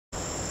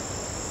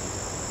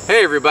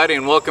Hey everybody,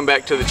 and welcome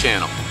back to the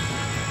channel.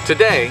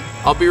 Today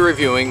I'll be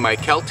reviewing my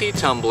Kelty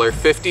Tumbler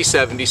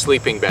 50/70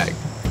 sleeping bag.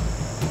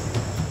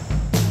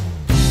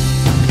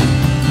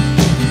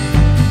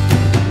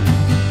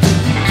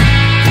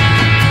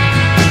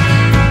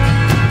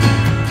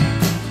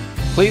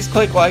 Please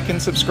click like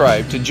and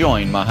subscribe to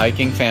join my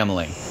hiking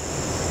family.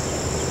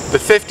 The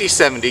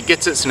 50/70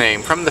 gets its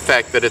name from the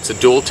fact that it's a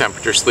dual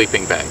temperature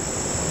sleeping bag.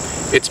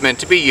 It's meant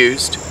to be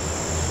used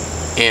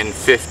in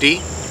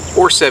 50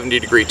 or 70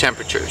 degree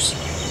temperatures.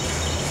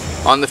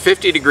 On the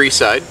 50 degree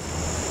side,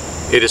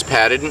 it is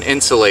padded and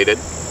insulated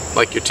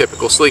like your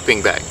typical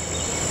sleeping bag.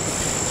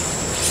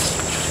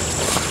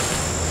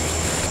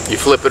 You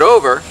flip it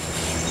over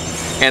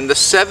and the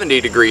 70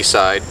 degree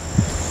side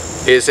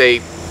is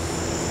a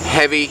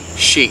heavy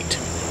sheet.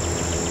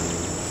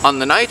 On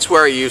the nights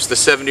where I use the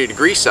 70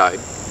 degree side,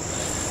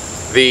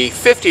 the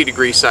 50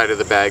 degree side of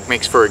the bag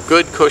makes for a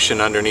good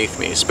cushion underneath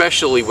me,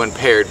 especially when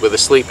paired with a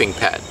sleeping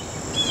pad.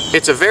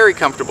 It's a very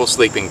comfortable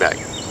sleeping bag.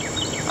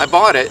 I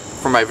bought it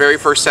for my very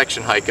first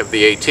section hike of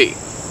the AT.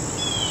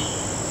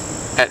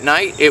 At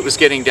night it was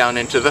getting down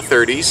into the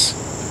 30s,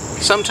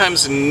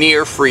 sometimes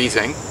near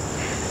freezing,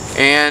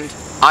 and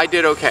I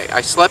did okay.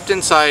 I slept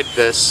inside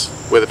this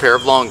with a pair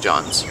of long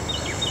johns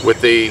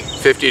with the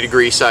 50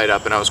 degree side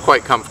up, and I was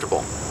quite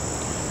comfortable.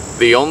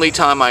 The only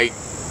time I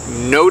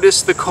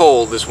noticed the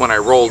cold is when I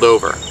rolled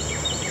over,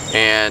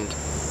 and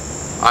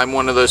I'm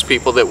one of those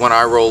people that when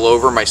I roll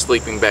over, my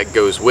sleeping bag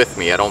goes with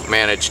me. I don't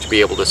manage to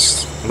be able to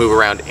move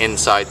around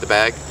inside the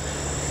bag.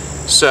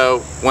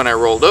 So when I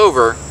rolled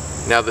over,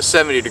 now the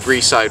 70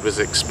 degree side was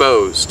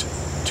exposed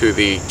to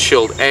the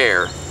chilled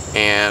air,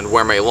 and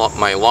where my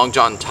long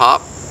john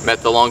top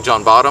met the long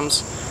john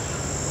bottoms,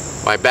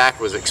 my back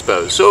was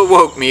exposed. So it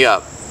woke me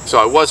up. So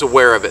I was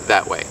aware of it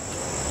that way.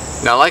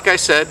 Now, like I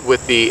said,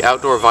 with the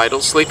Outdoor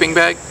Vitals sleeping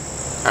bag,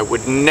 I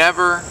would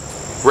never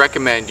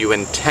recommend you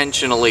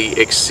intentionally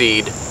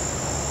exceed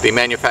the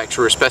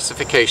manufacturer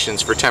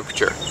specifications for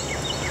temperature.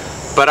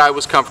 But I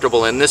was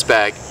comfortable in this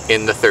bag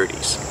in the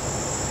 30s.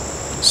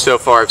 So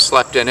far I've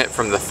slept in it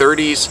from the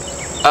 30s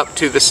up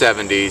to the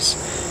 70s,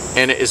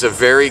 and it is a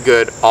very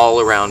good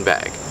all-around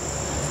bag.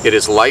 It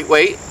is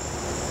lightweight,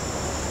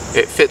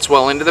 it fits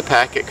well into the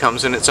pack, it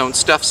comes in its own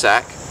stuff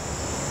sack,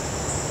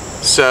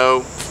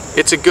 so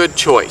it's a good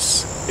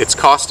choice. It's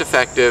cost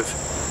effective,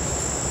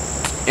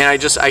 and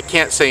I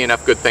can't say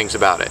enough good things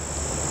about it.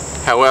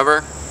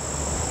 However,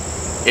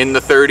 in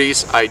the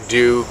 30s I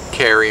do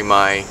carry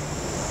my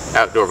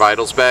Outdoor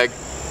Vitals bag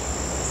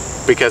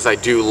because I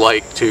do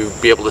like to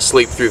be able to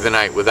sleep through the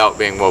night without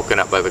being woken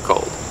up by the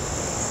cold.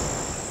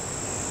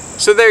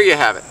 So there you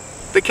have it,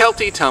 the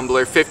Kelty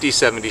Tumbler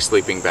 50/70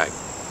 sleeping bag.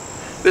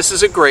 This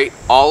is a great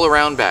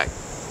all-around bag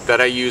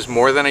that I use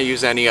more than I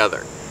use any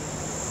other.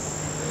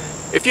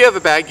 If you have a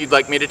bag you'd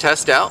like me to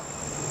test out,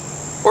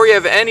 or you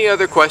have any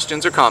other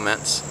questions or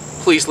comments,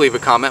 please leave a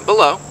comment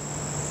below,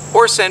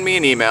 or send me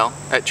an email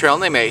at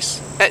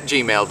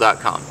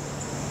trailnamemace@gmail.com.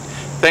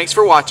 Thanks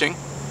for watching,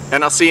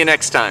 and I'll see you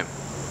next time.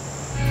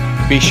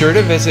 Be sure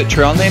to visit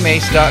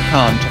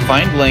trailnamemace.com to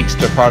find links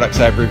to products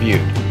I've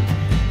reviewed.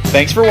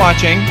 Thanks for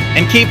watching,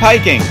 and keep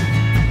hiking!